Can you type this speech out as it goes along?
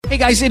Hey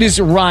guys, it is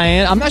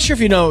Ryan. I'm not sure if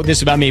you know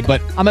this about me, but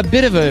I'm a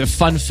bit of a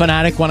fun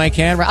fanatic when I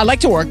can. I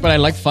like to work, but I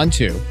like fun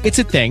too. It's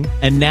a thing.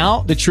 And now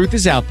the truth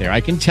is out there.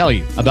 I can tell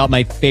you about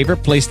my favorite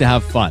place to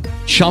have fun.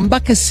 Chumba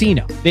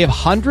Casino. They have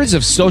hundreds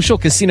of social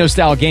casino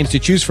style games to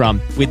choose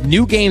from with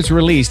new games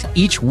released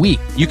each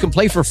week. You can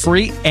play for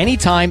free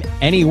anytime,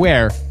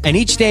 anywhere. And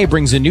each day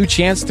brings a new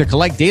chance to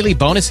collect daily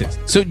bonuses.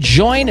 So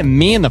join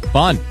me in the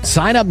fun.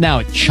 Sign up now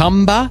at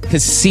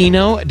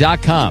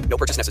ChumbaCasino.com. No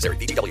purchase necessary.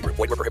 VGW Group.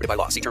 Void where prohibited by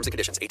law. See terms and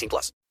conditions.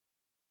 18+.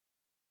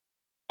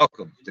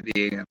 Welcome to the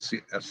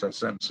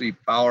A.N.S.S.MC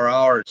Power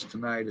Hours.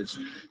 Tonight is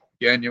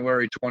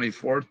January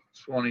 24th,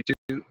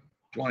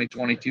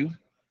 2022.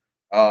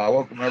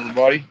 Welcome,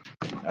 everybody.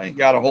 I ain't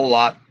got a whole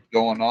lot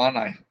going on.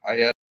 I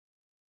had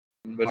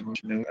a bit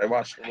of news. I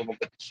watched a little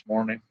bit this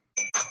morning.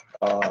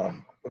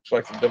 Looks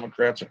like the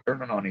Democrats are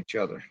turning on each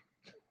other.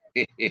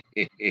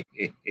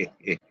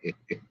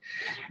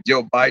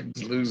 Joe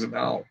Biden's losing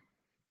out.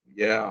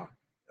 Yeah.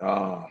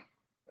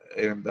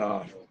 And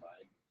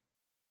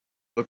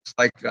looks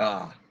like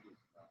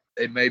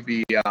they may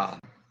be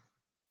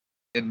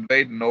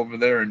invading over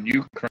there in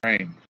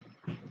Ukraine.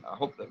 I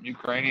hope that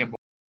Ukrainian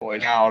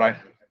boys out.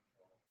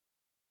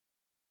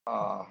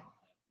 I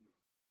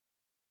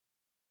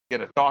get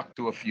to talk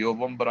to a few of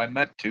them, but I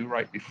meant to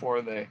right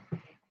before they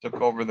took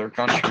over their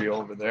country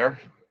over there.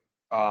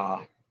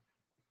 For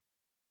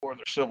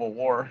their civil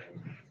war,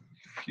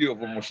 a few of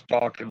them was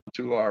talking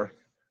to our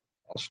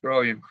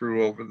Australian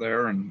crew over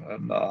there, and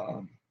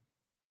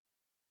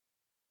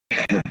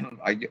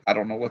I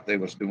don't know what they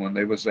was doing.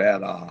 They was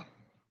at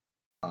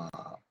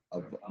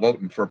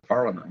voting for a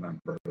parliament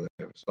member. It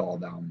was all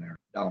down there,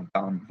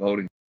 downtown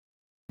voting.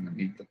 And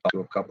he talked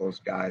to a couple of those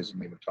guys,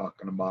 and they were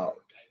talking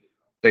about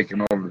taking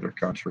over their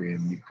country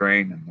in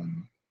Ukraine. And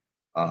then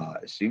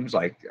it seems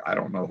like, I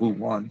don't know who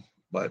won,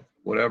 but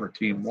whatever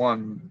team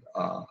won,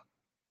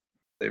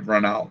 they've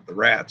run out the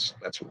rats.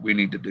 That's what we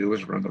need to do,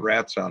 is run the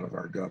rats out of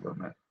our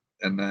government.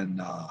 And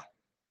then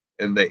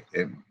they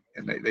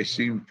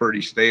seemed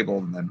pretty stable.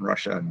 And then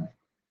Russia and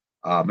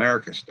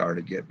America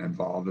started getting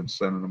involved and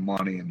sending them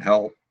money and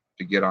help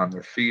to get on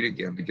their feet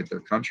again, to get their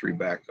country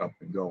back up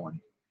and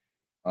going.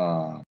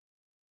 I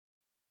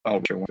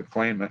want to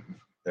claim it,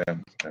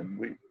 and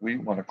we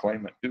want to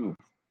claim it too.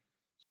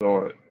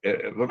 So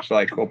it looks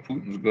like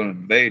Putin's going to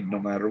invade no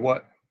matter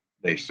what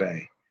they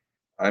say.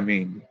 I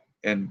mean,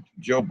 and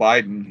Joe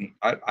Biden,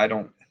 I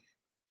don't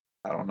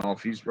know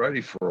if he's ready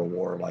for a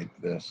war like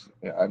this.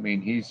 I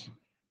mean, he's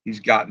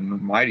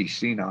gotten mighty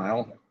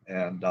senile,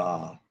 and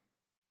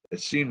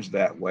it seems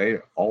that way.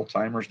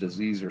 Alzheimer's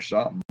disease or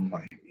something.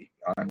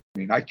 I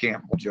mean, I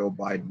can't blame Joe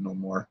Biden no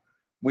more.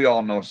 We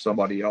all know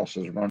somebody else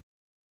is running,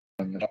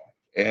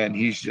 and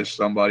he's just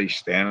somebody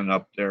standing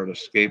up there, the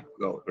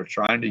scapegoat. They're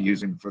trying to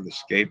use him for the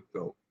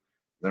scapegoat.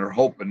 They're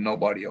hoping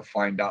nobody will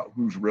find out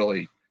who's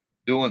really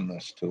doing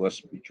this to us,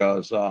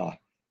 because Joe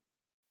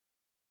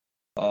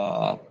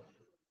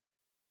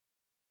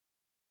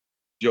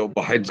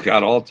Biden's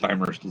got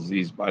Alzheimer's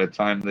disease. By the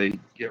time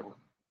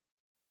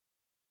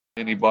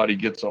anybody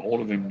gets a hold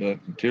of him to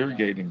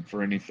interrogate him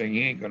for anything,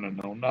 he ain't gonna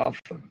know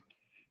nothing.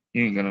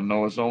 He ain't gonna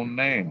know his own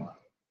name.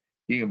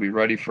 He gonna be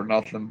ready for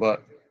nothing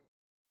but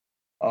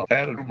a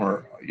padded room,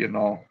 or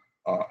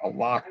a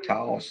locked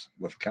house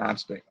with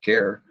constant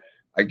care.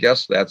 I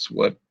guess that's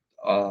what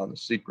the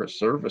Secret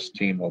Service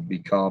team will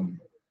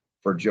become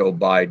for Joe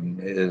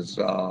Biden, is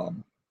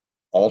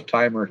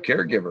Alzheimer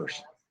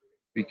caregivers,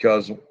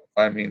 because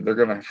I mean, they're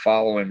going to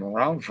follow him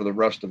around for the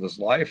rest of his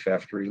life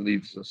after he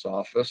leaves this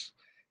office.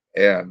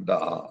 And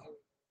I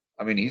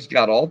mean, he's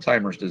got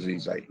Alzheimer's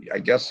disease. I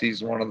guess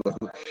he's one of the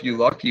few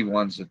lucky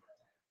ones that,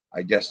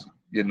 I guess,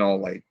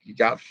 like, you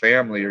got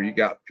family or you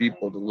got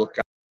people to look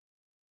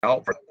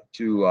out for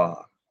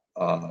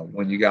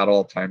when you got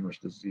Alzheimer's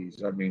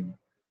disease. I mean,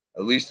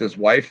 at least his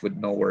wife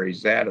would know where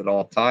he's at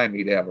all time.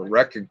 He'd have a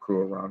wrecking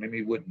crew around him.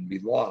 He wouldn't be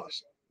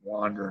lost,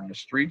 wandering the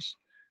streets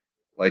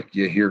like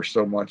you hear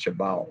so much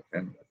about.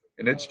 And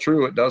it's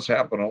true, it does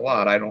happen a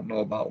lot. I don't know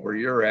about where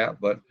you're at,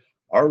 but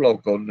our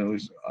local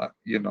news, at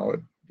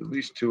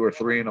least 2 or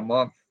 3 in a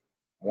month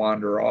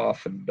wander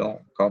off and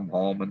don't come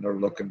home, and they're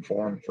looking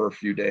for them for a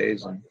few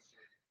days. And,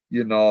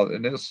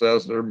 and it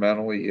says they're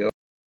mentally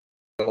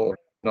ill,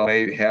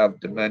 maybe have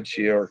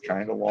dementia or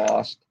kind of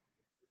lost.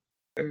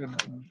 And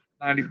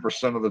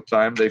 90% of the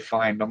time they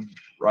find them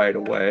right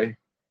away,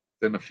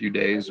 within a few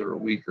days or a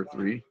week or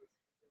 3.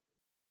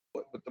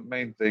 But the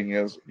main thing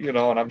is, and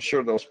I'm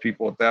sure those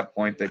people at that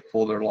point, they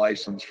pull their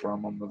license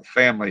from them. The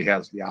family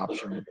has the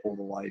option to pull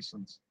the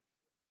license,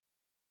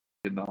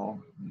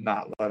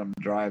 not let them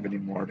drive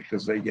anymore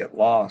because they get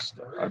lost.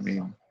 I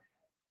mean,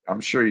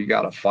 I'm sure you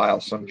got to file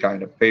some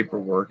kind of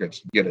paperwork.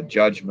 It's get a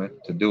judgment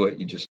to do it.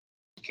 You just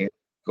can't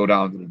go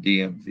down to the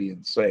DMV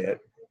and say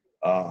it.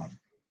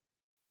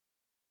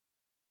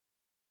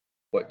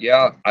 But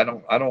yeah, I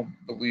don't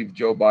believe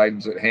Joe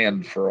Biden's at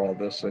hand for all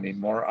this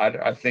anymore.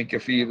 I think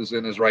if he was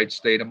in his right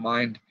state of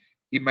mind,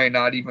 he may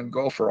not even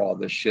go for all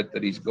this shit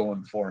that he's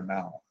going for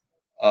now.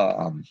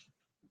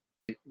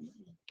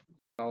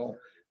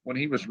 when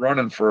he was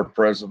running for a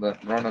president,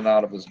 running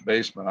out of his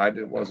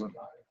basement, wasn't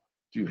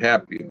too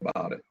happy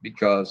about it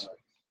because,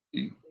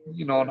 you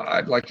know,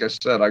 and like I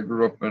said, I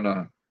grew up in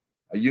a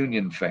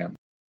union family,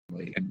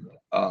 and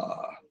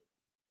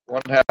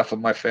one half of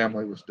my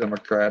family was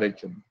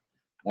Democratic, and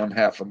one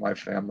half of my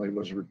family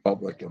was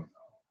Republican.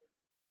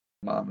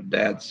 Mom and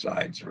dad's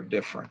sides were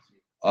different.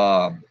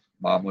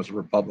 Mom was a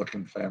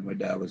Republican family,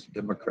 dad was a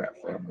Democrat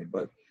family,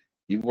 but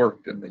he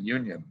worked in the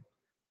union,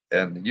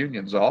 and the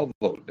unions all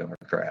vote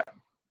Democrat.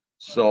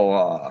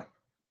 So,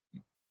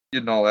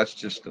 you know, that's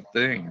just the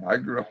thing. I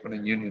grew up in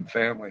a union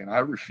family, and I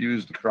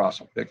refused to cross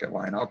a picket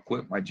line. I'll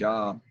quit my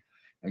job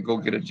and go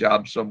get a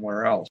job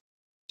somewhere else.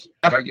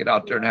 If I get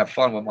out there and have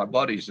fun with my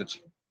buddies, it's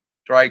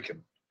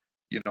striking.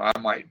 You know, I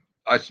might,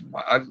 I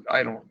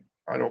don't,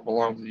 I don't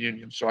belong to the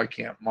union, so I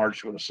can't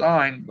march with a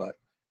sign, but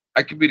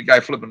I could be the guy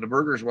flipping the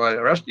burgers while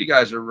the rest of you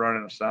guys are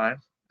running a sign.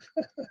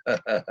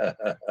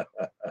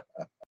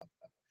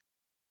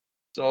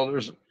 So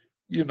there's,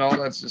 you know,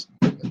 that's just,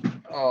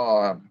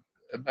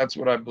 and that's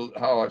what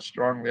how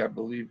strongly I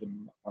believe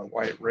in my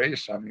white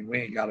race. I mean, we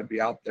ain't got to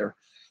be out there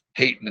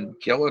hating and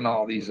killing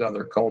all these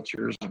other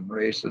cultures and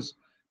races.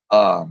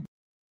 Um,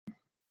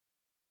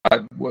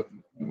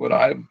 what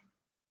I,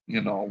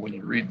 you know, when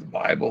you read the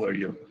Bible or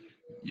you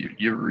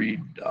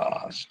read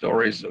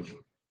stories of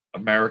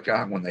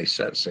America when they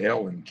set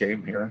sail and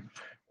came here,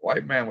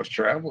 white man was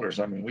travelers.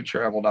 I mean, we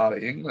traveled out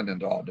of England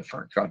into all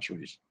different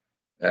countries,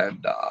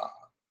 and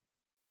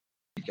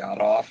we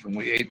got off and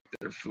we ate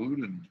their food,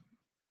 and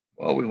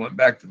well, we went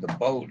back to the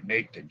boat and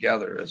ate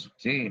together as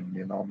a team.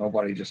 You know,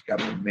 nobody just got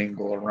to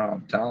mingle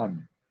around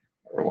town.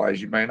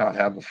 Otherwise, you may not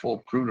have a full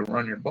crew to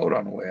run your boat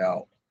on the way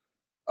out.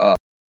 Uh,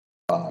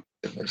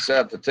 if they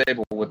sat at the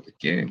table with the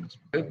kings,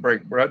 they did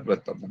break bread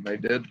with them, and they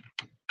did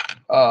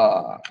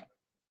uh,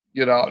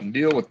 get out and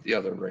deal with the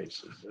other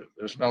races.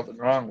 There's nothing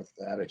wrong with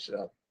that,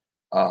 except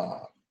uh,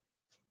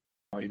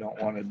 you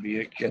don't want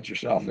to get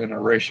yourself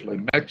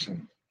interracially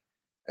mixing,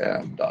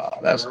 and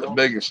that's the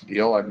biggest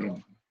deal. I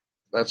mean,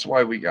 that's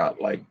why we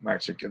got like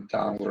Mexican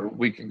town where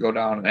we can go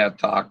down and have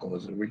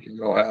tacos, or we can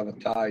go have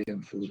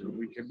Italian food, or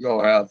we can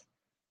go have,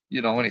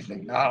 you know,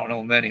 anything. I don't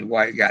know many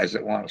white guys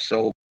that want to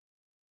soul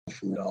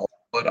food,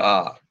 but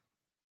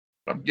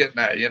I'm getting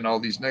at, you know,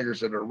 these niggers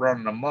that are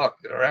running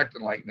amok, that are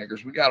acting like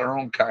niggers. We got our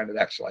own kind that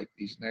acts like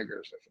these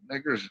niggers. If a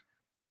niggers,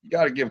 you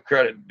got to give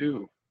credit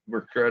due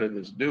where credit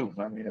is due.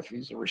 I mean, if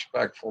he's a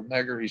respectful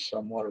nigger, he's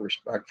somewhat a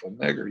respectful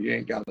nigger. You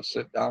ain't got to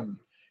sit down and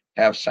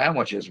have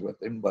sandwiches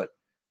with him, but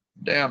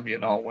damn, you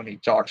know, when he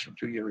talks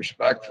to you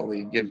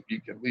respectfully, you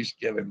can at least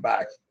give him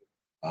back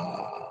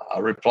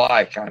a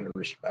reply kind of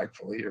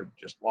respectfully, or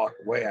just walk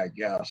away, I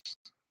guess.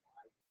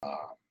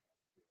 Uh,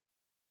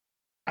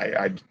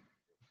 I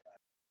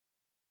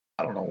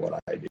I don't know what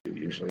I do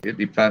usually. It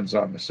depends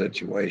on the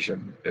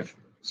situation. If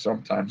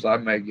sometimes I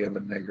may give a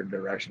nigger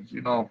directions,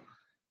 you know,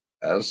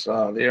 as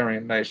the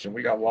Aryan Nation,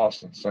 we got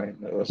lost in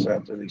St. Louis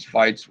after these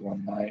fights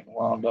one night and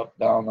wound up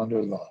down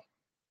under the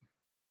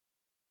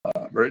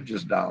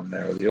bridges down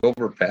there, the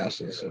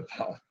overpasses. And,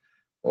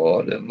 oh,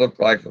 it didn't look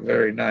like a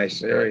very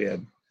nice area.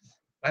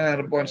 Man,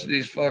 a bunch of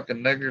these fucking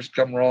niggers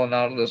come rolling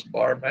out of this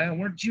bar. Man,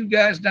 weren't you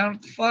guys down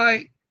at the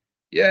fight?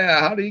 Yeah,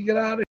 how do you get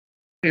out of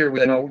here? We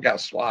got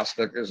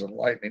swastikas and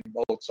lightning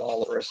bolts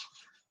all over us.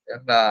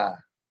 And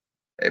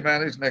hey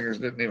man, these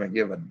niggers didn't even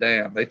give a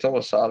damn. They told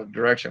us how the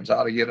directions,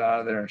 how to get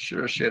out of there, and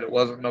sure shit, it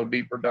wasn't no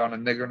deeper down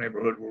in nigger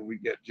neighborhood where we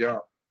get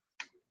jumped.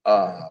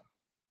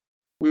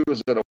 We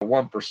was at a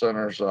one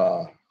percenters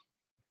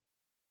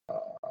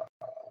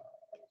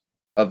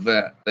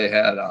event. They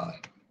had a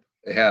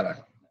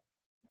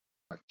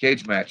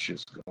cage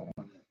matches going.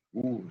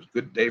 Ooh, it was a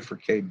good day for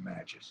cage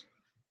matches.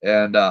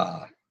 And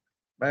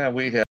man,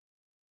 we had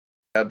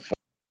fun.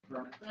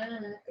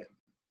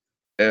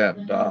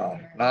 And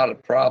not a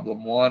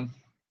problem one.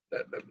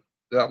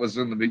 That was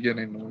in the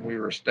beginning when we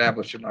were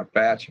establishing our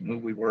patch and who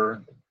we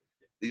were.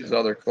 These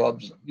other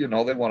clubs, you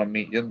know, they want to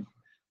meet you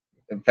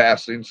in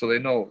passing, so they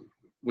know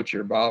what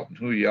you're about and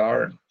who you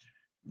are. And,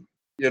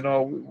 you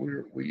know,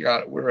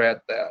 we're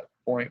at that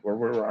point where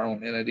we're our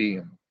own entity,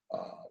 and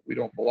we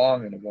don't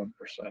belong in a 1%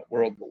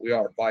 world, but we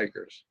are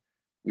bikers.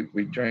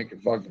 We drink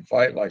and fucking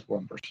fight like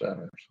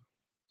 1%ers.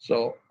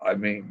 So I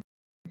mean,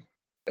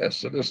 as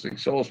sadistic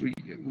souls, we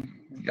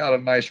got a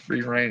nice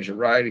free range of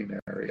riding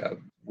area.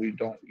 We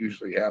don't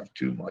usually have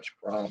too much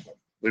problem.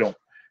 We don't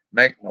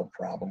make no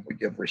problem. We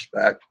give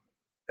respect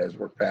as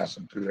we're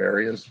passing through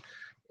areas,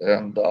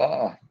 and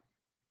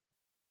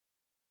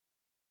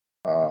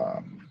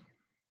um,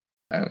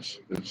 it's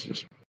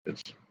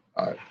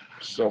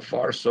so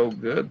far so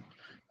good.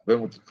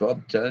 Been with the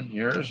club 10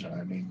 years.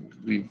 I mean,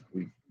 we've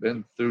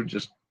been through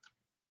just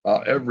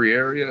every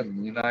area in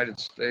the United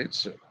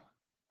States.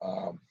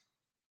 Um,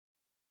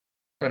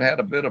 and had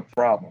a bit of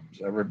problems.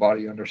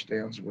 Everybody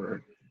understands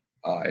we're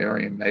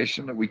Aryan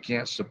Nation, that we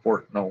can't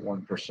support no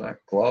 1%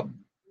 club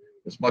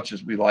as much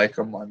as we like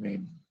them. I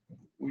mean,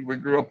 we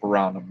grew up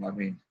around them. I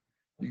mean,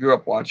 we grew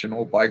up watching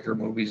old biker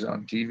movies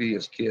on TV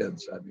as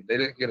kids. I mean, they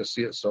didn't get to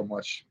see it so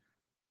much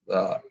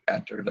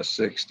after the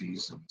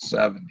 60s and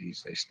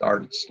 70s, they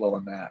started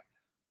slowing that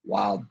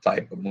wild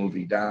type of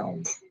movie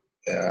down.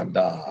 And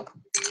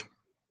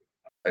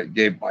it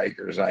gave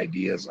bikers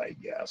ideas, I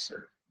guess,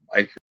 or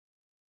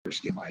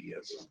bikers give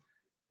ideas.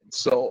 And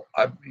so,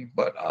 I mean,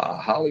 but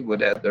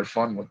Hollywood had their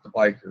fun with the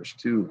bikers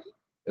too.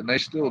 And they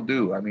still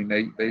do. I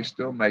mean, they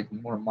still make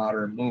more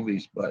modern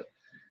movies, but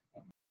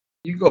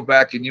you go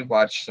back and you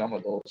watch some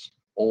of those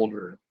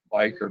older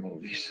biker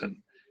movies, and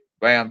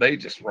man, they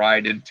just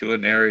ride into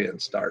an area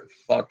and start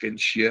fucking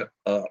shit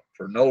up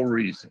for no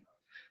reason.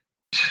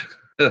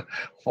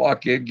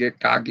 Walk in, get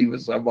cocky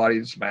with somebody,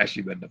 and smash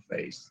him in the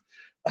face.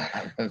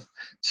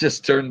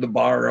 Just turn the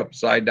bar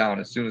upside down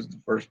as soon as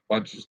the first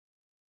punch is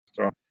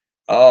thrown.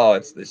 Oh,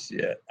 it's the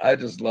shit. I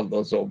just love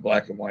those old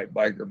black and white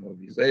biker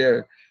movies. They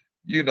are,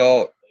 you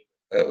know,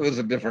 it was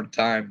a different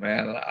time,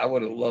 man. I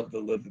would have loved to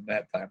live in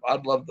that time.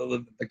 I'd love to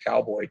live in the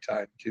cowboy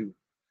time too.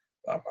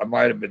 I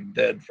might have been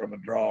dead from a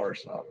draw or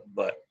something,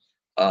 but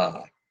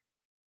uh,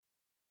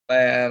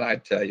 man, I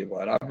tell you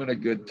what, I'm in a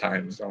good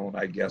time zone.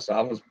 I guess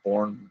I was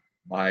born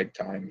my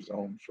time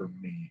zone for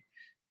me.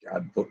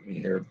 God put me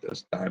here at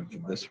this time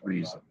for this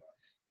reason,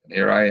 and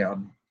here I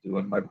am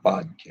doing my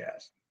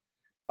podcast.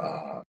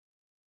 Uh,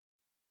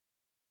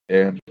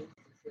 and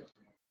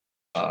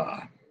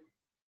uh,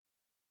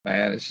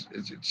 man, it's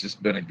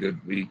just been a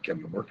good week.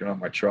 I've been working on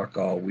my truck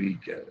all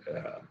week.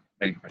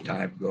 Make my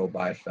time go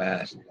by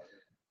fast.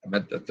 I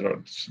meant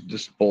to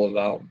just pull it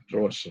out,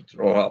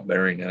 throw out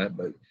bearing in it,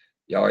 but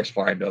you always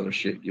find other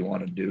shit you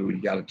want to do.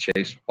 You got to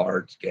chase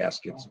parts,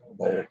 gaskets,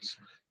 bolts,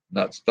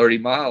 nuts. 30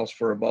 miles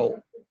for a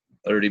bolt,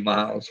 30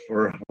 miles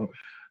for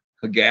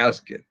a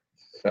gasket.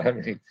 I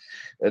mean,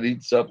 it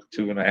eats up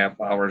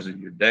 2.5 hours of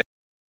your day.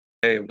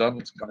 Done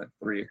it's gone at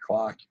 3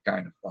 o'clock. You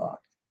kind of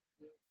fucked.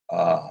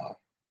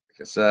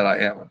 Like I said,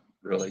 I haven't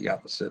really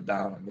got to sit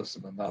down and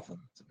listen to nothing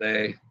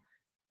today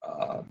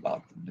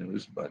about the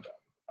news, but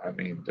I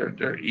mean,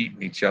 they're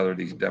eating each other,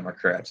 these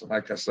Democrats. And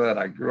like I said,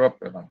 I grew up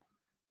in a.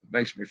 It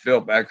makes me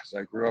feel bad because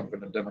I grew up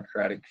in a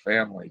Democratic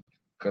family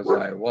because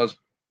I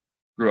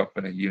grew up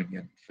in a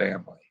union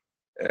family,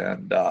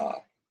 and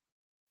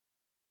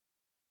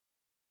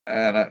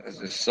it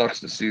just sucks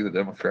to see the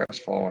Democrats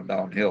falling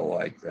downhill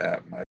like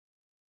that. And I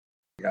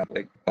got to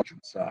take the punch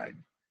inside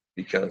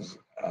because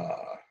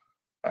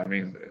I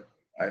mean,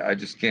 I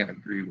just can't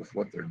agree with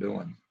what they're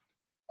doing.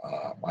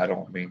 I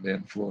don't mean to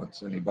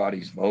influence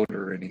anybody's vote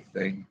or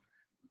anything,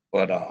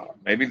 but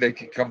maybe they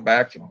could come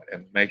back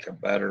and make a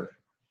better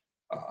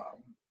uh,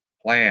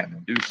 plan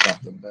and do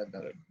something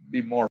that'd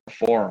be more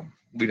for them.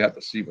 We'd have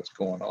to see what's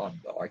going on,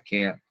 though. I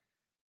can't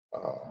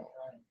uh,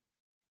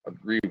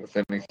 agree with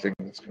anything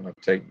that's going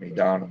to take me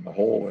down in the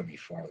hole any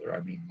farther.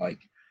 I mean, like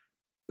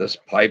this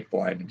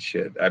pipeline and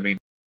shit. I mean,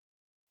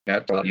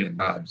 that's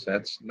jobs.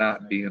 That's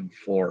not being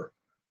for.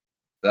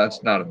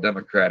 That's not a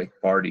Democratic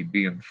Party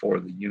being for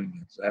the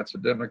unions. That's a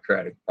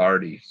Democratic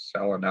Party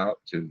selling out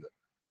to the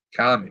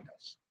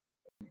communists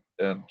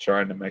and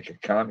trying to make a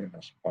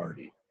communist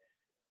party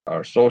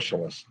or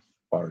socialist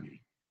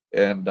party.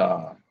 And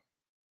I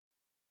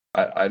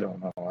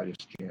don't know. I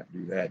just can't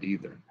do that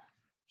either.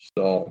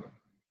 So,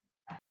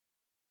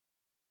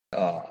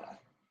 uh,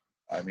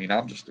 I mean,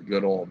 I'm just a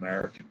good old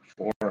American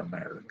for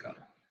America.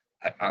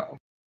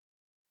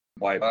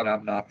 Why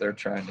I'm not there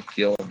trying to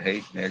kill and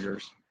hate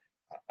niggers.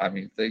 I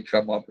mean, if they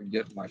come up and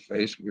get in my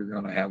face, we're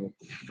going to have a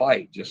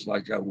fight just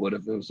like I would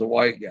if it was a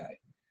white guy.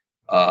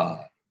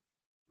 Uh,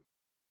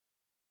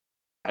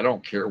 I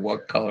don't care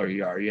what color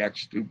you are. You act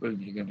stupid,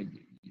 and you're going to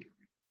get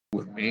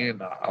with me,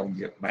 and I'll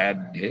get mad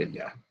and hit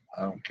you.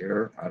 I don't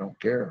care. I don't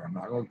care. I'm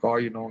not going to call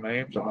you no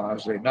names. I'm not going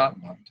to say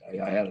nothing. I'll tell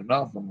you I had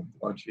enough. I'm going to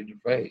punch you in your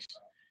face.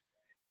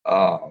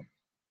 Um,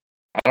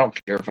 I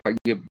don't care if I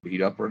get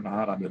beat up or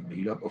not. I've been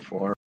beat up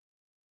before.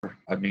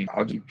 I mean,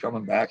 I'll keep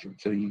coming back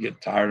until you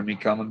get tired of me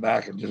coming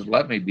back and just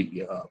let me beat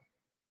you up.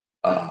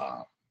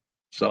 Uh,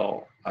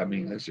 so, I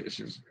mean, it's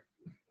just,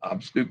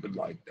 I'm stupid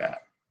like that.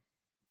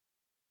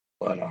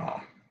 But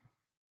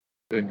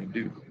then you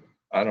do.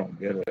 I don't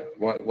get it.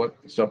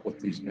 What's up with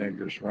these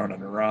niggers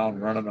running around,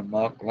 running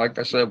amok? Like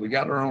I said, we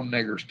got our own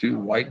niggers too,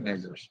 white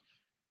niggers.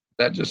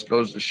 That just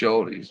goes to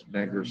show these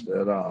niggers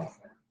that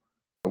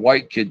a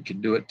white kid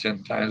can do it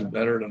 10 times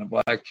better than a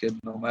black kid,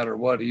 no matter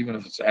what, even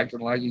if it's acting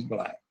like he's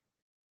black.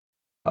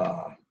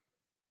 Uh,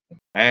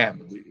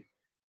 man,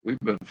 we've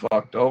been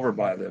fucked over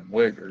by them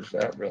wiggers.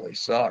 That really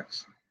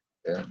sucks.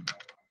 And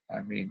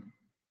I mean,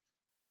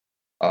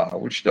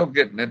 we're still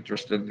getting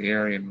interest in the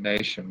Aryan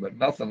nation, but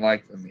nothing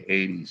like in the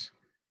 80s.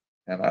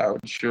 And I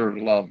would sure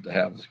love to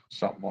have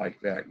something like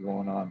that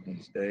going on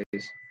these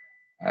days.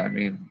 I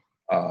mean,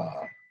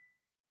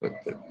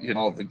 but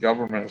the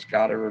government has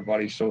got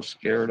everybody so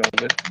scared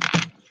of it.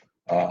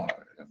 Uh,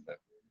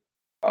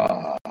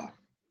 uh,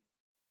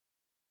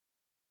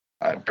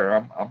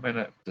 I'm in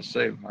it to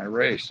save my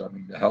race. I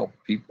mean, to help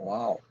people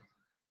out,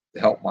 to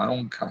help my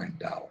own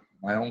kind out,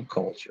 my own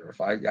culture.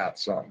 If I got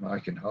something I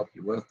can help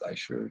you with, I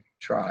sure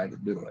try to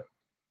do it.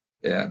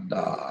 And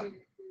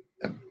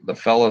And the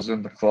fellas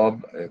in the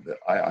club,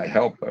 I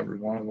help every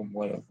one of them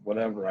with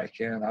whatever I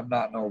can. I'm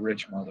not no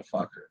rich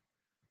motherfucker.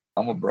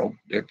 I'm a broke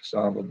dick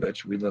son of a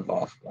bitch. We live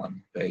off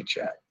one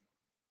paycheck.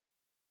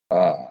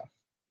 Uh,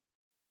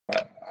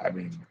 I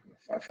mean,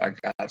 if I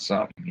got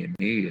something you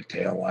need, a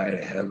tail light,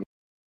 a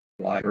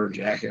headlight, a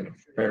jacket,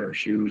 a pair of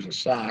shoes, a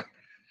sock,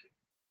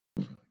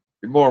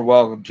 you're more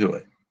welcome to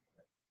it.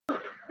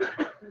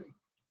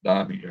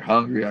 I mean, you're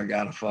hungry. I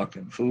got a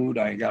fucking food.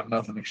 I ain't got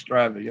nothing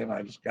extravagant.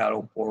 I just got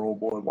poor old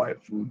boy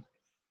white food.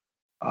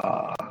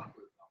 Uh,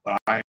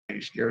 but I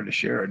ain't scared to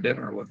share a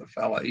dinner with a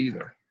fella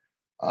either.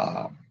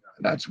 And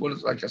that's what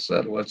it's like. I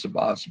said, what it's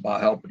about. It's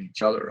about helping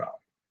each other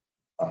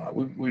out.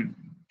 We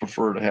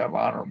prefer to have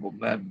honorable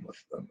men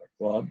within the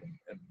club,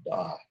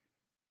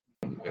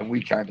 and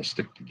we kind of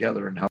stick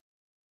together and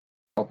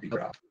help each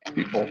other.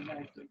 People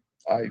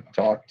I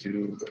talk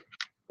to that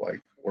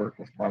like work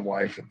with my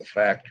wife at the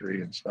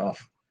factory and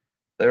stuff.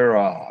 They're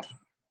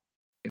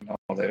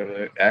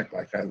they act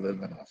like I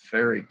live in a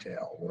fairy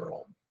tale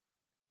world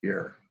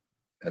here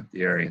at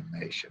the Aryan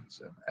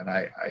Nations, and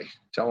I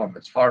tell them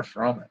it's far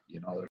from it.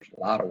 There's a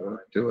lot of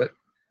work to it.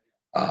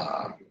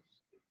 Uh,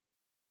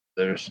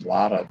 there's a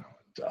lot of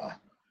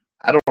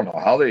I don't know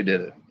how they did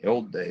it in the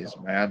old days,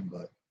 man,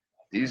 but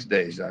these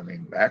days, I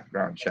mean,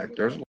 background check.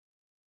 There's a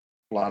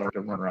lot of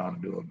them run around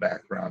and do a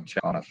background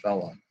check on a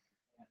fella,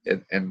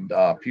 and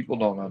people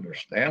don't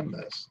understand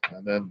this.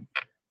 And then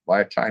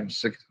by the time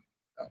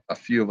a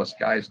few of us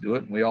guys do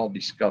it, and we all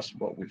discuss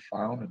what we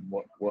found and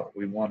what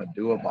we want to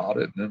do about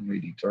it, and then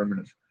we determine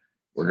if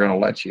we're going to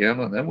let you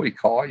in, and then we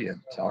call you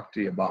and talk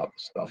to you about the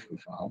stuff we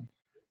found,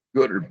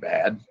 good or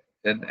bad,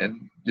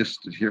 and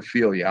just to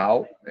feel you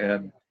out,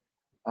 and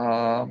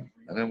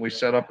then we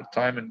set up a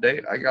time and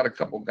date. I got a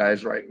couple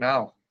guys right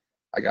now.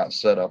 I got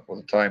set up with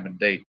a time and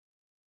date.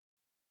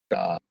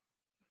 Come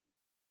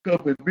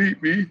and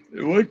meet me.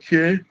 And one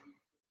kid,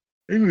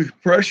 he was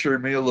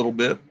pressuring me a little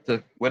bit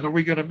to, when are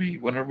we going to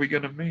meet? When are we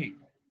going to meet?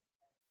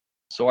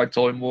 So I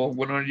told him, well,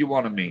 when do you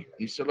want to meet?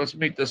 He said, let's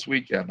meet this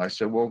weekend. I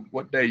said, well,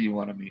 what day you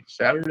want to meet?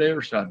 Saturday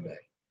or Sunday?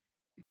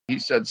 He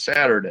said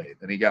Saturday.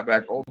 Then he got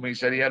back hold of me. He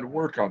said he had to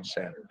work on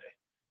Saturday.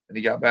 And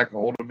he got back a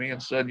hold of me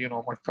and said,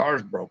 my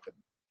car's broken.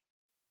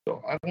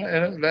 So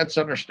and that's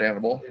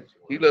understandable.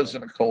 He lives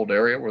in a cold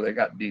area where they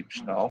got deep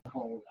snow.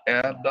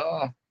 And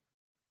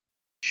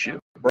shit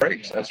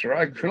breaks. That's where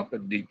I grew up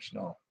in deep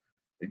snow.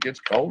 It gets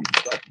cold and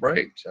stuff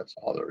breaks. That's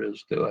all there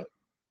is to it.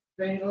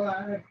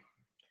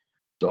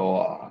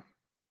 So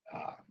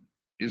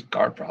his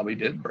car probably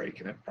did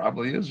break, and it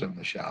probably is in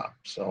the shop.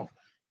 So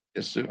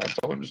as soon I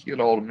told him, just get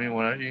hold of me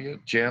whenever you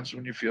get a chance,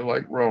 when you feel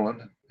like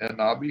rolling,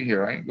 and I'll be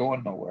here. I ain't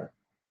going nowhere.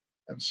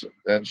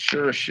 And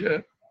sure as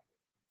shit,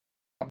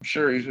 I'm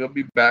sure he'll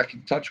be back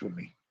in touch with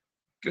me.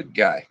 Good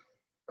guy.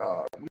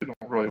 We don't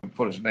really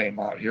put his name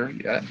out here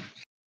yet.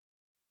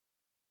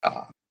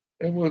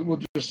 And we'll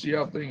just see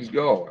how things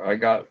go.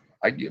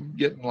 I'm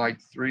getting like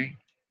 3-5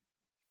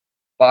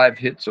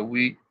 hits a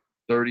week,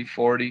 30,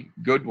 40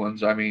 good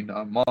ones. I mean,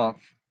 a month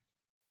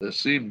that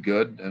seem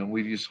good, and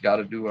we just got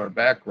to do our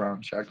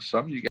background checks.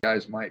 Some of you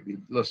guys might be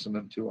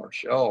listening to our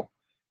show.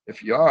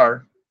 If you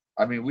are,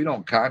 I mean, we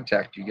don't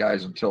contact you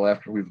guys until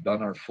after we've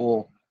done our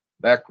full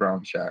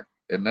background check,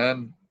 and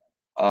then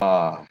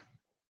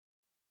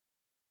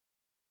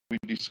we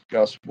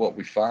discuss what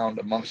we found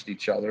amongst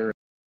each other,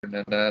 and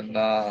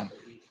then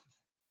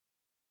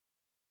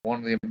one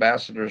of the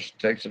ambassadors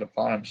takes it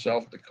upon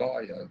himself to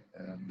call you,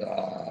 and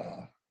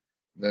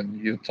then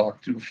you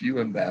talk to a few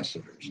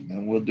ambassadors, and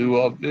then we'll do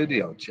a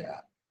video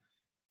chat,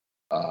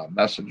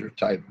 messenger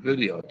type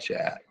video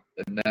chat,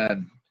 and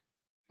then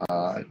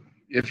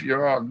if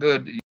you're all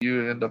good,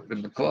 you end up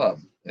in the club.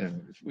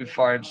 And if we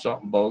find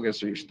something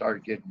bogus or you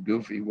start getting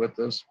goofy with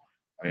us,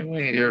 I mean, we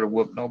ain't here to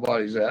whoop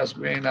nobody's ass.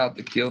 We ain't out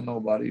to kill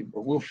nobody,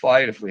 but we'll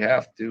fight if we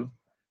have to.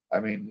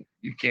 I mean,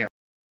 you can't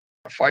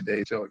fight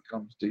day till it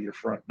comes to your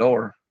front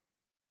door.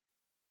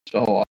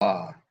 So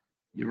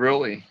you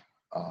really,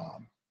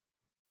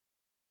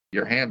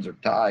 your hands are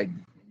tied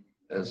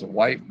as a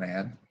white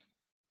man,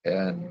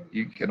 and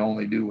you can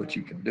only do what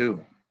you can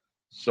do.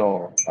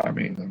 So, I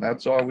mean, and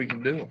that's all we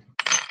can do.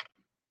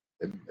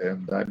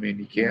 And I mean,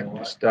 you can't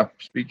just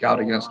speak out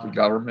against the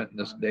government in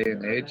this day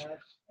and age.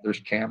 There's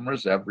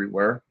cameras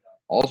everywhere.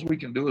 All we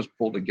can do is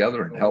pull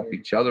together and help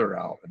each other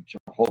out, and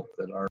hope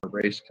that our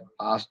race can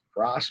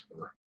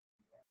prosper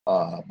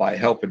by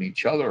helping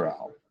each other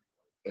out.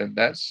 And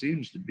that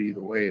seems to be the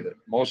way that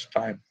most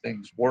time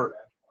things work.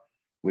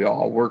 We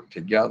all work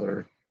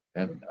together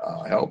and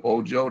help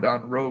old Joe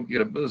down the road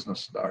get a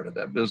business started.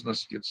 That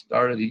business gets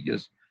started. He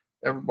gives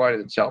everybody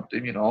that's helped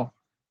him,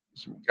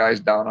 some guy's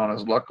down on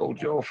his luck. Old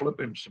Joe, flip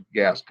him some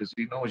gas because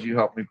he knows you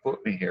helped me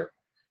put me here.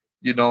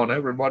 And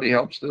everybody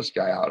helps this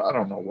guy out. I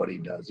don't know what he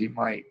does. He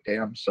might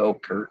damn sew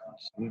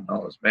curtains. Who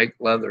knows? Make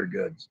leather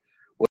goods,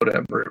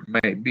 whatever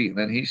it may be. And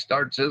then he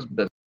starts his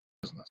business.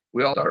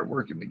 We all start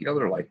working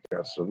together like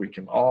that so we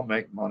can all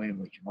make money and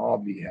we can all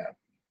be happy.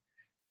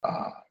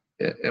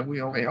 And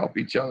we only help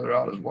each other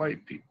out as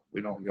white people.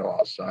 We don't go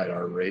outside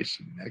our race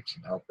and mix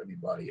and help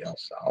anybody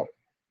else out.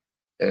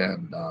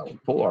 and we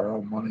pull our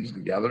own monies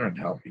together and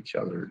help each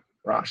other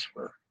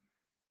prosper.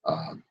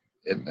 Uh,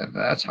 and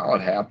that's how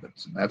it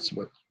happens. And that's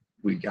what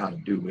we got to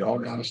do. We all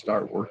got to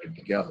start working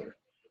together.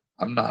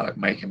 I'm not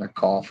making a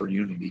call for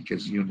unity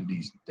because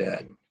unity's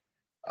dead.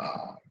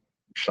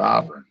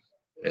 Sovereign,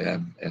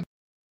 and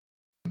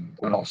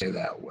we don't say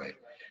that way.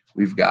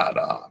 We've got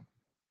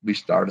we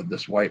started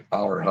this White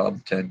Power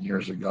Hub 10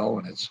 years ago,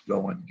 and it's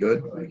going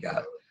good. We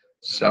got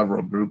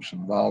several groups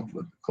involved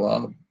with the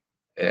club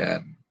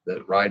and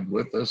that ride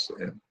with us,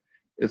 and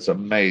it's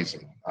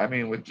amazing. I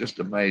mean, it's just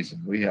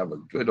amazing. We have a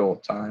good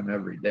old time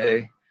every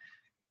day.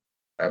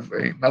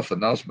 Ain't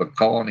nothing else but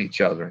calling each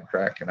other and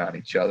cracking on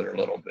each other a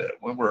little bit.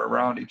 When we're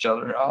around each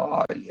other,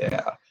 oh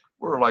yeah,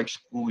 we're like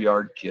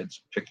schoolyard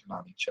kids picking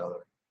on each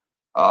other.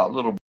 A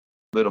little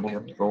bit of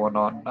bullying going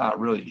on, not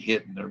really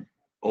hitting or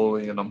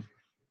bullying them,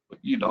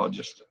 but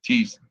just a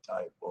teasing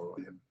type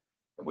bullying.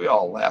 And we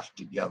all laugh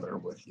together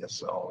with you.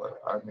 So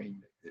I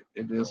mean,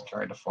 it is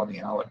kind of funny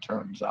how it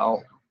turns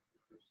out,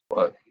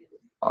 but it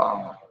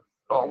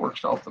all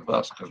works out the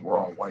best because we're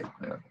all white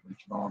men. We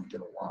can all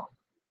get along.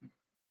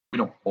 We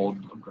don't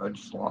hold the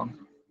grudges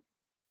long.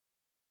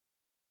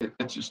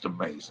 It's just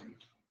amazing.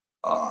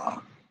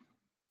 I'm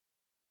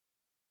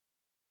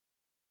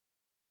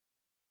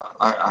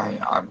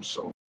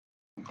so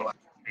glad to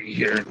be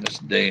here in this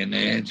day and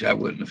age. I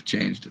wouldn't have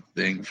changed a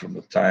thing from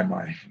the time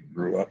I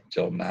grew up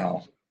till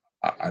now.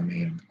 I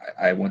mean,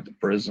 I went to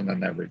prison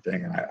and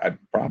everything, and I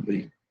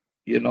probably,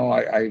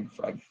 I've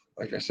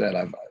like I said,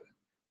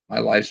 my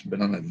life's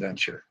been an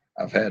adventure.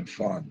 I've had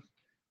fun.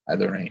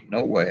 There ain't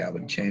no way I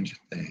would change a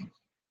thing.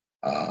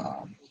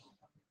 Um,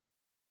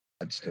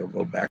 I'd still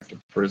go back to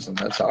prison.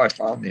 That's how I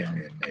found the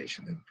Aryan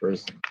Nation, in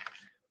prison.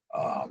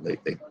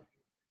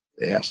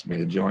 They asked me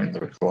to join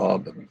their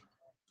club, and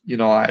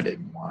I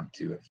didn't want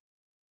to.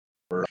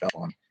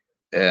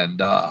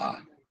 And I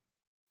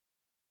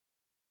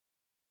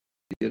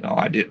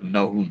didn't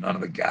know who none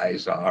of the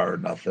guys are or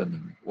nothing.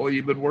 And, well,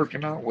 you've been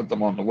working out with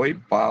them on the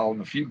weight pile and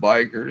a few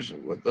bikers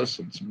with us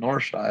and some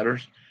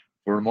Northsiders.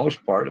 For the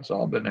most part, it's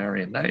all been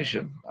Aryan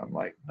Nation. I'm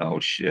like, no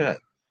shit.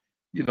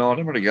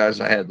 Them are the guys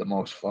I had the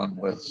most fun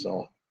with.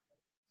 So I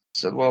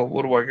said, well,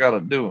 what do I got to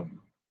do?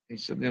 He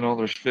said,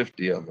 there's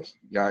 50 of us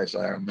guys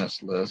on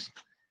this list.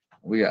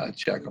 We got to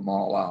check them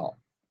all out.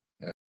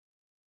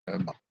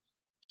 And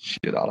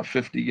shit, out of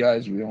 50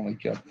 guys, we only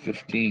kept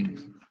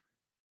 15.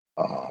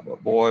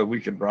 But boy, we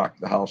could rock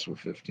the house with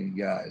 15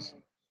 guys.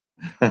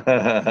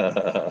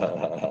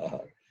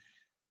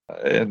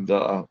 And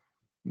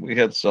we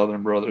had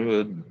Southern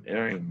Brotherhood and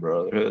Aryan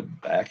Brotherhood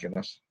backing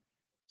us.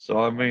 So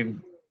I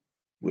mean,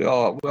 we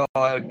all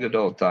had a good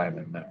old time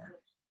in there.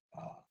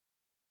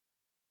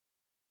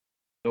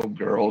 No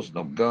girls,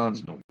 no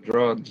guns, no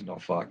drugs, no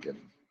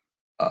fucking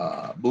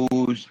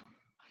booze.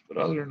 But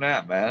other than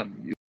that, man,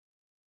 you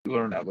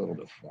learn that little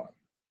bit of fun.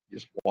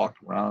 Just walk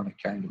around and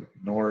kind of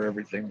ignore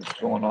everything that's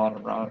going on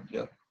around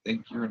you.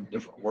 Think you're in a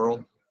different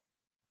world.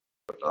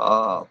 But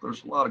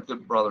there's a lot of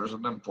good brothers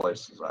in them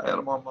places. I had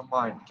them on my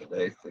mind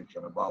today,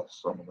 thinking about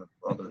some of the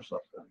brothers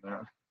up in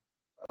there.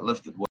 I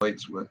lifted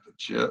weights with and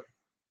shit.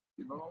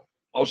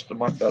 Most of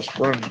my best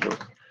friends were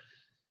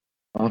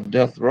on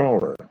death row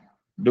or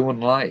doing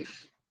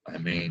life. I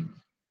mean,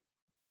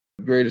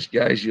 the greatest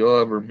guys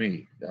you'll ever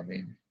meet. I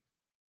mean,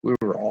 we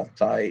were all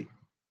tight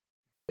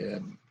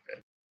and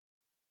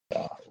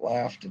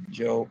laughed and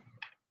joked.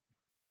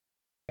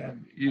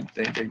 And you'd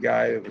think a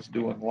guy that was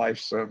doing life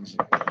sentence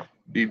would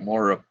be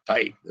more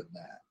uptight than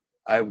that.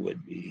 I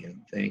would be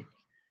and think,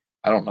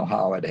 I don't know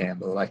how I'd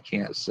handle it. I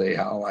can't say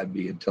how I'd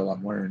be until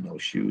I'm wearing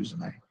those shoes,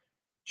 and I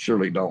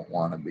surely don't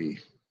want to be.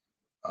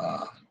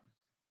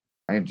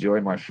 I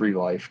enjoy my free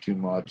life too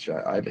much.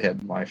 I'd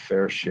had my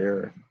fair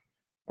share.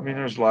 I mean,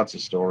 there's lots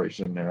of stories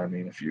in there. I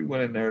mean, if you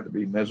went in there to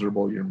be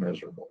miserable, you're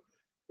miserable.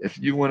 If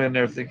you went in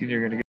there thinking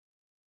you're going to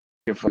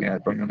get fucked, you're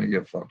going to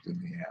get fucked in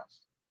the ass.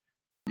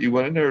 You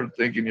went in there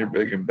thinking you're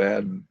big and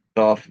bad and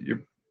tough,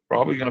 you're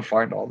probably going to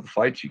find all the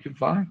fights you can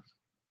find.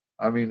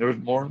 I mean, there's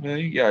more than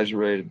you guys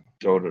ready to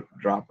throw the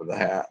drop of the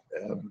hat.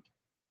 And,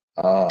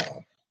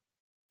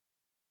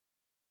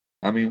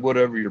 I mean,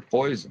 whatever your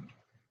poison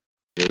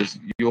is,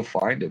 you'll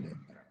find it in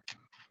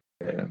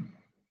there. And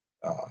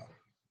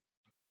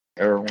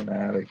heroin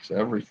addicts,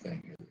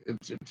 everything.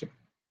 It's a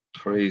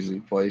crazy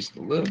place to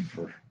live.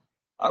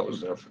 I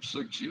was there for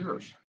 6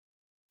 years.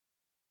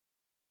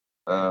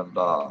 And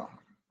man,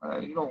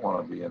 you don't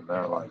want to be in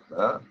there like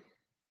that.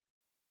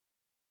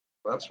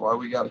 That's why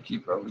we got to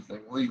keep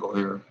everything legal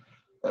here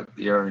at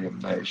the Aryan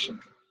Nation.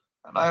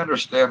 And I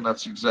understand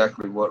that's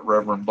exactly what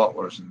Reverend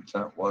Butler's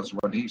intent was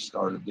when he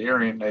started the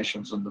Aryan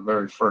Nations in the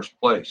very first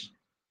place.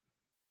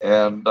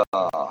 And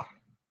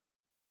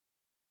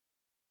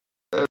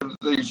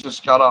things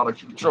just got out of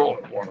control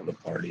at one of the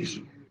parties.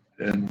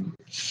 And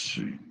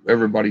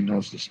everybody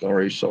knows the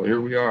story. So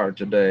here we are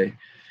today.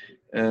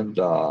 And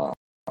we're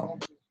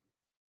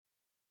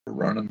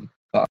running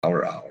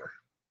Power Hour.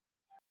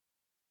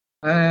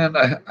 And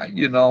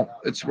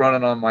it's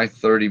running on my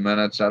 30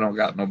 minutes. I don't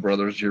got no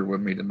brothers here with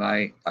me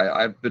tonight.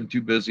 I've been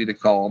too busy to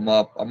call them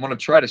up. I'm going to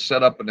try to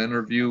set up an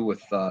interview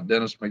with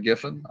Dennis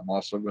McGiffin. I'm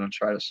also going to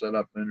try to set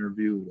up an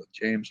interview with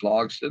James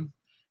Logston.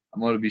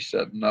 I'm going to be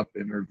setting up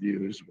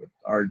interviews with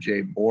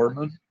R.J.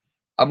 Borman.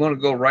 I'm going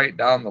to go right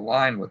down the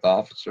line with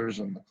officers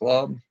in the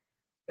club.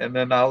 And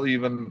then I'll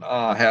even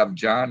have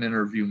John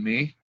interview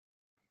me.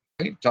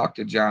 I ain't talked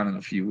to John in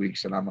a few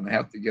weeks, and I'm going to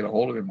have to get a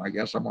hold of him. I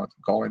guess I'm going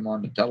to call him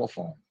on the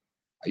telephone.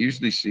 I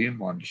usually see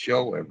him on the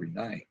show every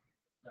night.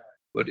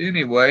 But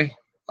anyway,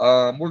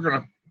 we're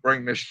going to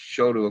bring this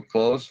show to a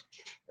close,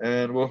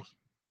 and we'll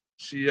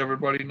see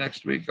everybody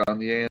next week on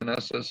the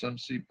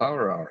A.N.S.S.MC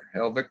Power Hour.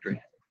 Hail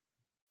Victory.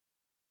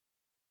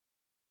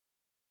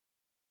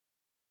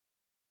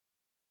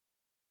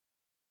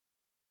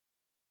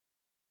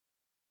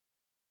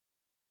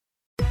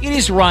 It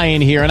is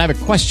Ryan here, and I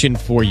have a question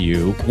for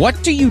you.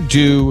 What do you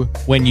do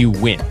when you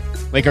win?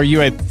 Like, are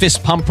you a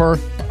fist pumper,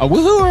 a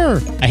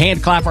woohooer, a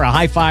hand clapper, a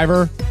high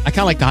fiver? I kind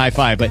of like the high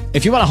five, but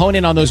if you want to hone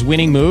in on those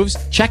winning moves,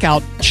 check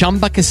out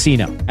Chumba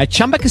Casino. At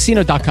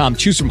ChumbaCasino.com,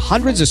 choose from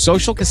hundreds of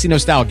social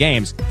casino-style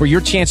games for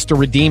your chance to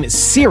redeem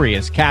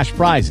serious cash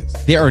prizes.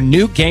 There are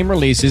new game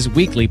releases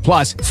weekly,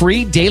 plus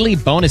free daily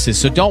bonuses,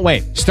 so don't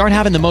wait. Start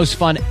having the most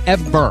fun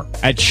ever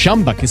at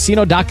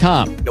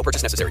ChumbaCasino.com. No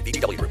purchase necessary.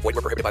 VGW Group. Void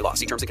where prohibited by law.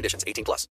 See terms and conditions. 18+.